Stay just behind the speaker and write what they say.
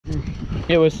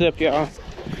Hey, what's up, y'all?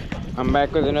 I'm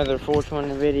back with another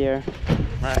 420 video.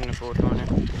 Riding the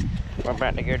 420. We're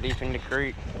about to go deep in the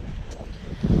creek.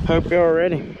 Hope y'all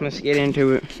ready. Let's get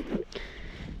into it.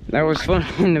 That was fun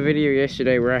in the video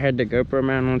yesterday where I had the GoPro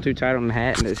mount on too tight on the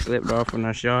hat and it slipped off when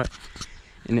I shot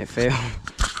and it fell.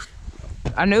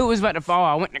 I knew it was about to fall.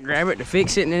 I went to grab it to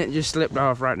fix it and then it just slipped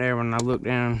off right there when I looked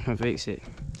down and fixed it.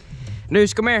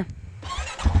 Deuce, come here.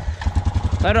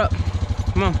 Let up.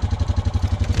 Come on.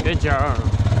 Good job.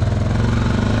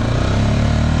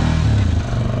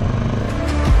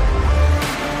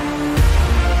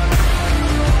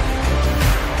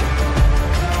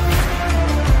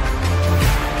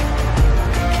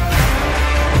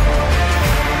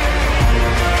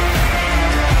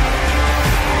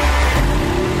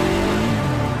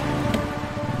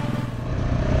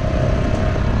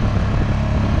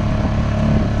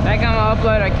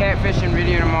 Upload a catfishing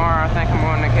video tomorrow. I think I'm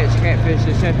going to catch catfish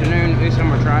this afternoon. At least I'm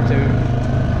gonna try to.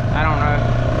 I don't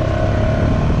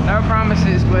know. No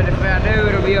promises, but if I do,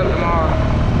 it'll be up tomorrow.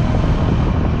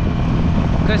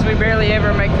 Because we barely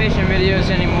ever make fishing videos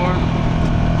anymore,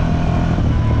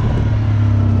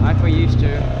 like we used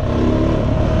to.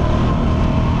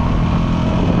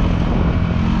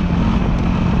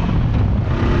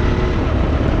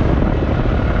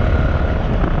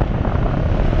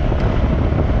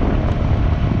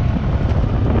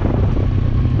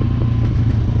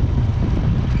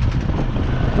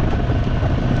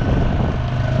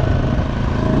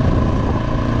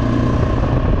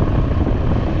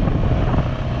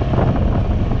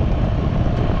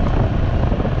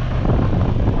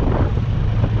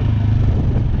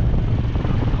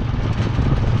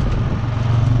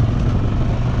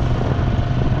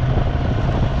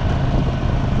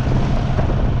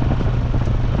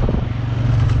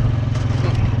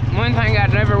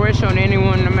 On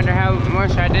anyone, no matter how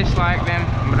much I dislike them,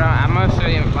 but I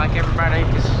mostly like everybody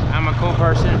because I'm a cool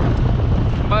person.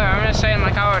 But I'm just saying,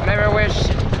 like, I would never wish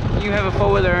you have a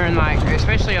four-wheeler and, like,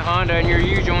 especially a Honda and your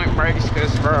U-joint brakes,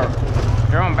 because, bro,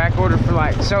 they're on back order for,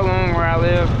 like, so long where I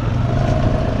live,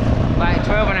 like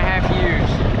 12 and a half years.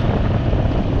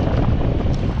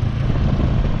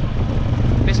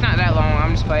 It's not that long,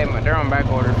 I'm just playing, but they're on back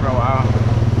order for a while.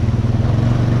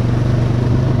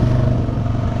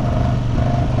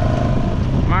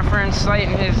 My friend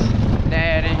Slayton, his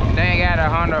dad, they got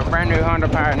a brand new Honda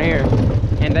Pioneer,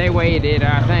 and they waited,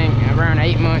 I think, around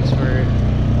 8 months for it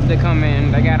to come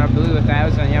in. They got a blue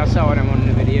 1000. Y'all saw it in one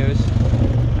of the videos.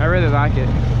 I really like it.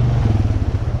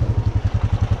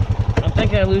 I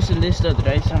think I loosened this the other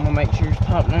day, so I'm gonna make sure it's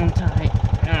popped on tight.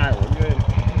 All right, we're good.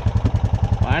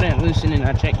 Well, I didn't loosen it.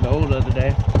 I checked the oil the other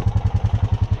day,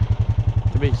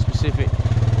 to be specific.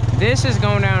 This is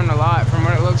going down a lot from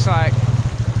what it looks like.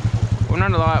 Well,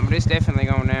 not a lot, but it's definitely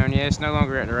going down. Yeah, it's no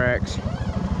longer at the racks.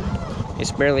 It's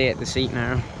barely at the seat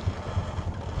now.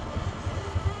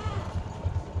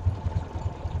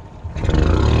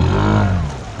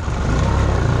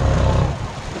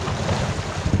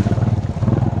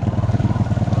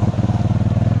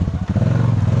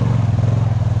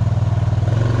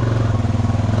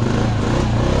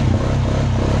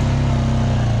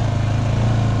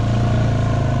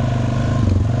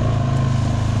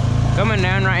 Coming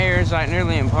down right here is like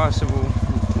nearly impossible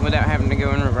without having to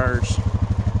go in reverse.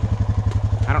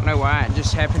 I don't know why, it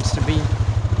just happens to be.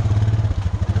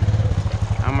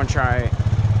 I'm gonna try it.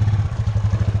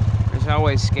 It's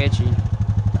always sketchy.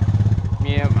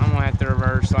 Yep, I'm gonna have to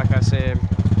reverse like I said.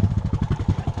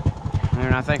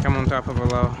 And I think I'm on top of a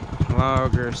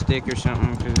log or a stick or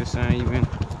something because it's uneven.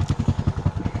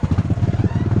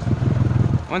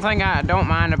 One thing I don't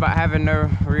mind about having no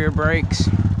rear brakes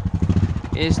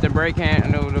is the brake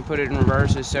handle to put it in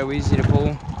reverse is so easy to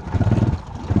pull.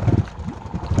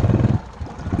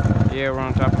 Yeah, we're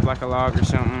on top of like a log or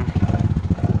something.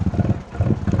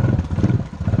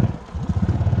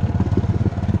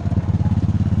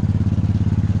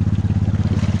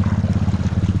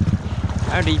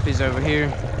 How deep is over here?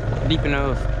 Deep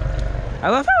enough. I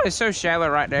love how it's so shallow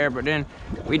right there, but then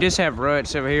we just have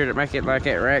ruts over here that make it like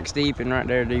at racks deep and right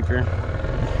there deeper.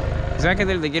 Cause I could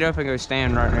literally get up and go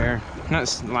stand right there.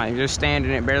 Not like just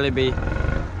standing, it barely be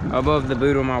above the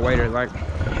boot of my wader, like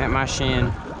at my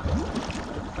shin.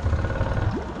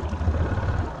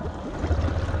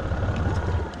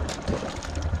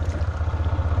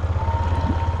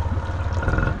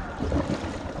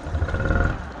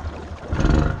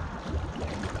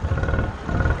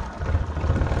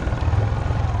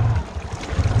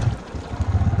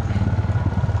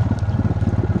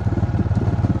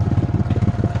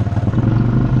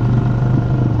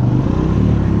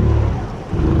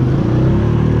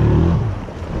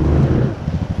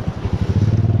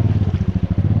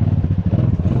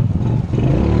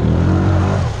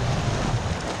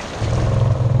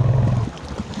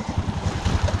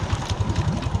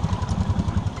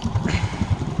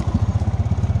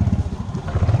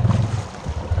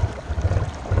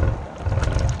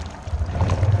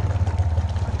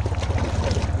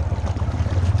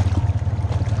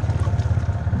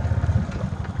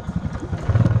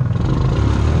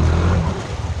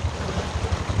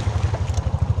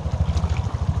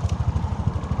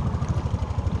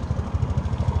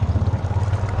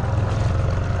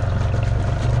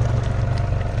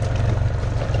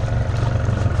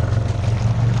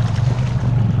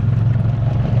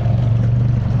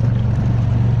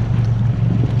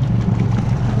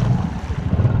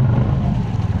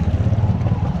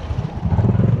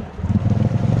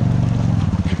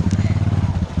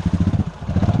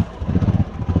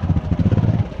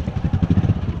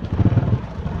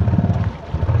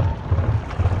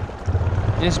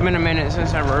 It's been a minute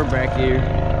since I rode back here.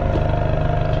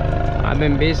 I've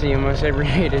been busy almost every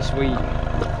day this week.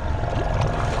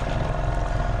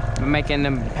 Been making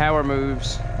them power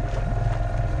moves.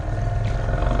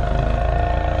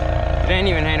 It ain't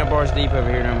even handlebars deep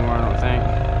over here no more, I don't think.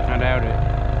 I doubt it.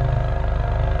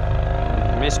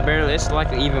 It's barely, it's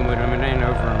like even with them, it ain't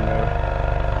over them though.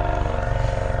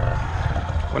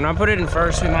 When I put it in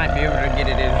first, we might be able to get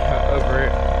it in over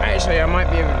it. Actually, I might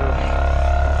be able to.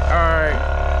 Alright.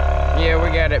 Yeah, we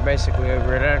got it basically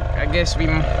over it. I guess I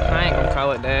ain't gonna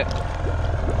call it that.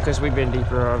 Because we've been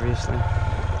deeper, obviously.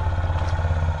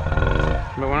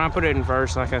 But when I put it in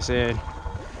first, like I said,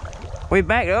 we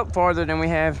backed up farther than we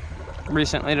have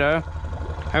recently though.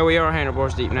 Oh, we are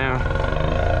handlebars deep now.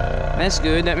 That's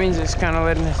good. That means it's kind of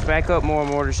letting us back up more and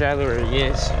more to shallower,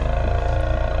 yes.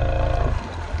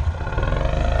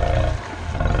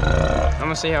 I'm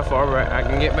gonna see how far I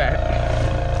can get back.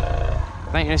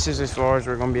 I think this is as far as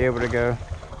we're gonna be able to go.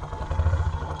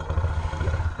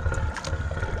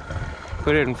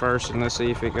 Put it in first and let's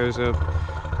see if it goes up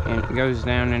and it goes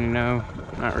down, and no,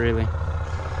 not really.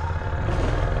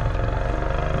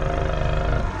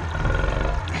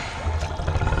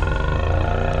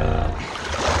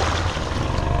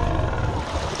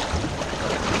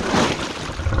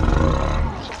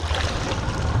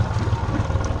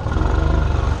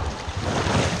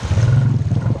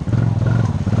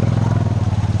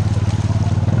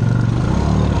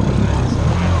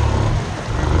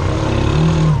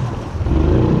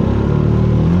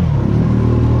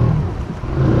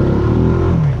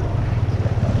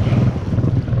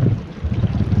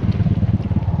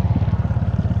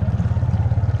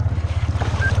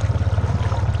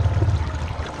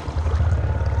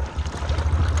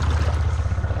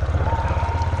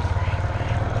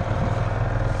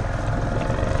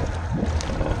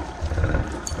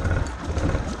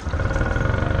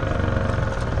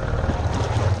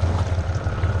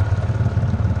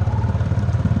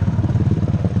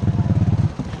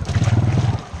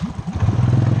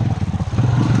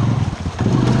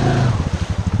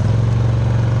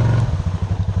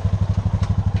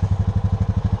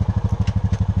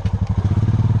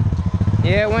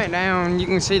 Yeah, it went down. You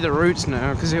can see the roots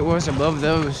now because it was above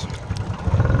those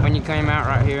when you came out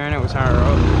right here, and it was higher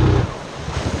up.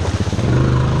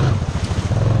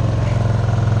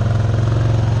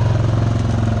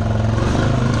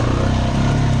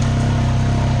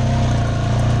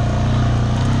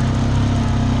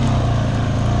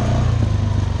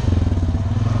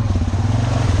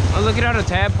 Oh, look at all the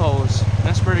tadpoles.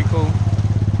 That's pretty cool.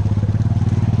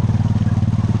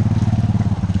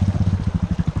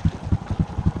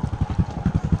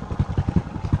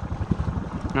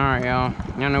 Alright, y'all.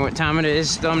 Y'all know what time it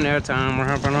is. Thumbnail time. We're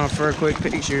hopping off for a quick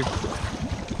picture.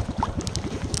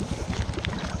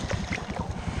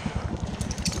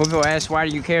 People ask, why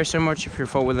do you care so much if your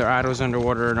four-wheeler idles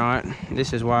underwater or not?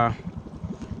 This is why.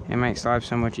 It makes life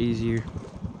so much easier.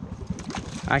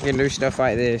 I can do stuff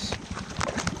like this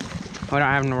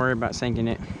without having to worry about sinking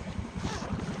it.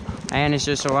 And it's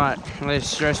just a lot less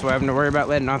stressful having to worry about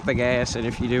letting off the gas, and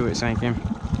if you do, it's sinking.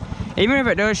 Even if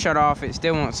it does shut off, it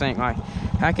still won't sink. Like,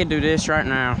 I could do this right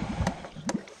now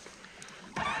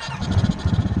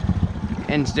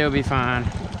and still be fine.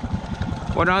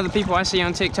 What all the people I see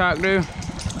on TikTok do,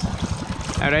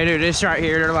 oh, they do this right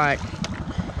here. They're like,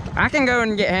 I can go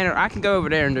and get handled. I can go over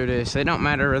there and do this. It don't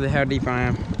matter really how deep I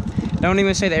am. Don't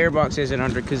even say the airbox isn't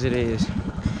under, because it is.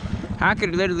 I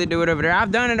could literally do it over there.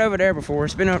 I've done it over there before.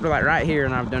 It's been up to like right here,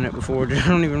 and I've done it before. I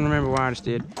don't even remember why I just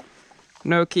did.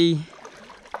 No key.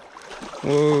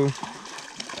 Whoa.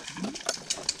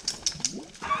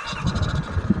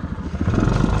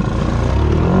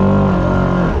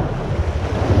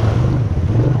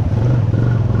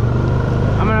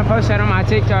 I'm gonna post that on my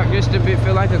TikTok just to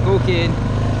feel like a cool kid.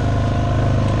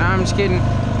 I'm just kidding.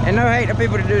 And no hate to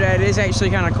people to do that. It is actually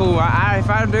kind of cool. If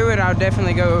I do it, I'll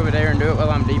definitely go over there and do it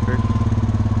while I'm deeper.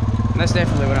 That's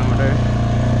definitely what I'm gonna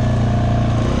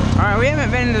do. All right, we haven't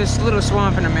been in this little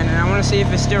swamp in a minute. I want to see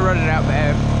if it's still rutted out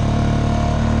bad.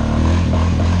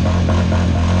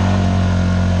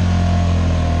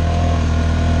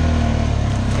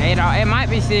 It might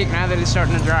be thick now that it's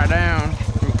starting to dry down,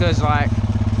 because like,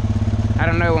 I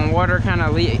don't know, when water kind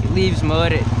of leaves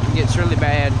mud, it gets really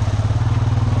bad.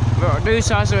 But Deuce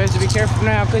also has to be careful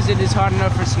now because it is hot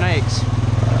enough for snakes.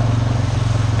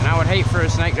 And I would hate for a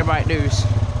snake to bite Deuce.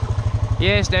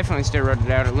 Yeah, it's definitely still rutted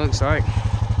out, it looks like.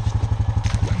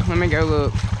 Let me go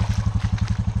look.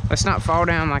 Let's not fall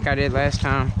down like I did last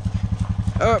time.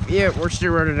 Oh, yeah, we're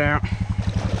still rutted out.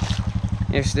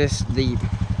 It's this deep.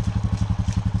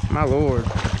 My lord.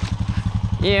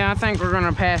 Yeah, I think we're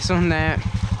gonna pass on that.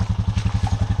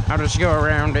 I'll just go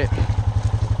around it.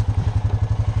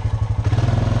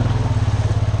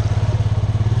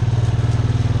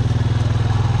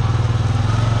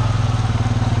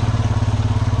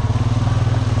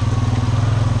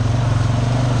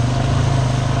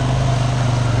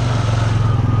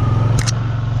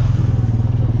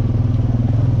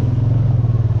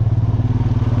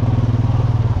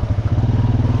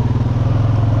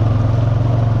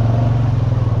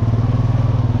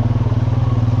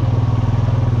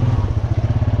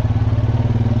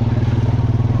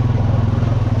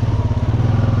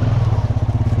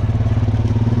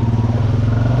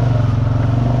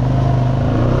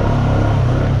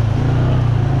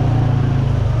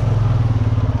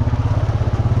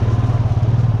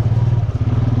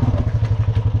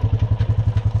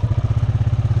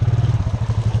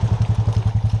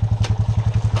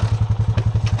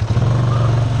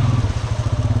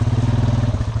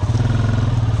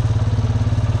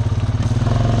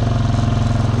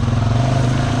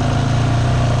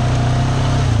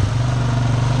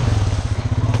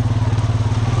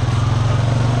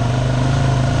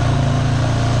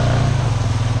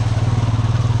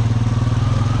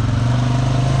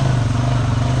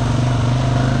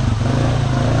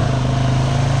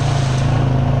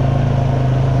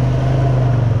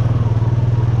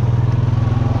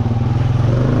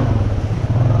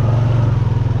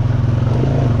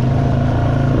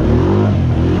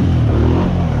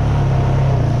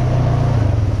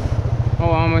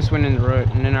 Went in the rut,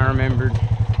 and then I remembered.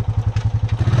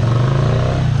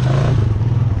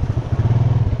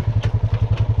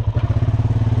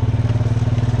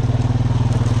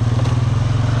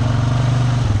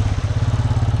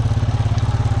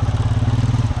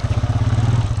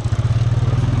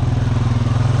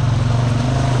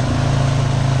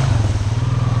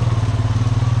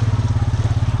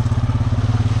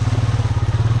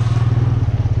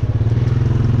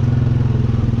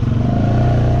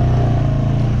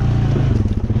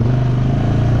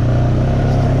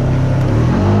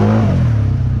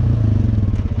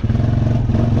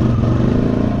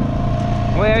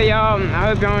 Well, y'all, I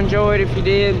hope y'all enjoyed. If you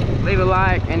did, leave a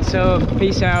like and sub.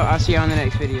 Peace out. I'll see you on the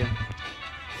next video.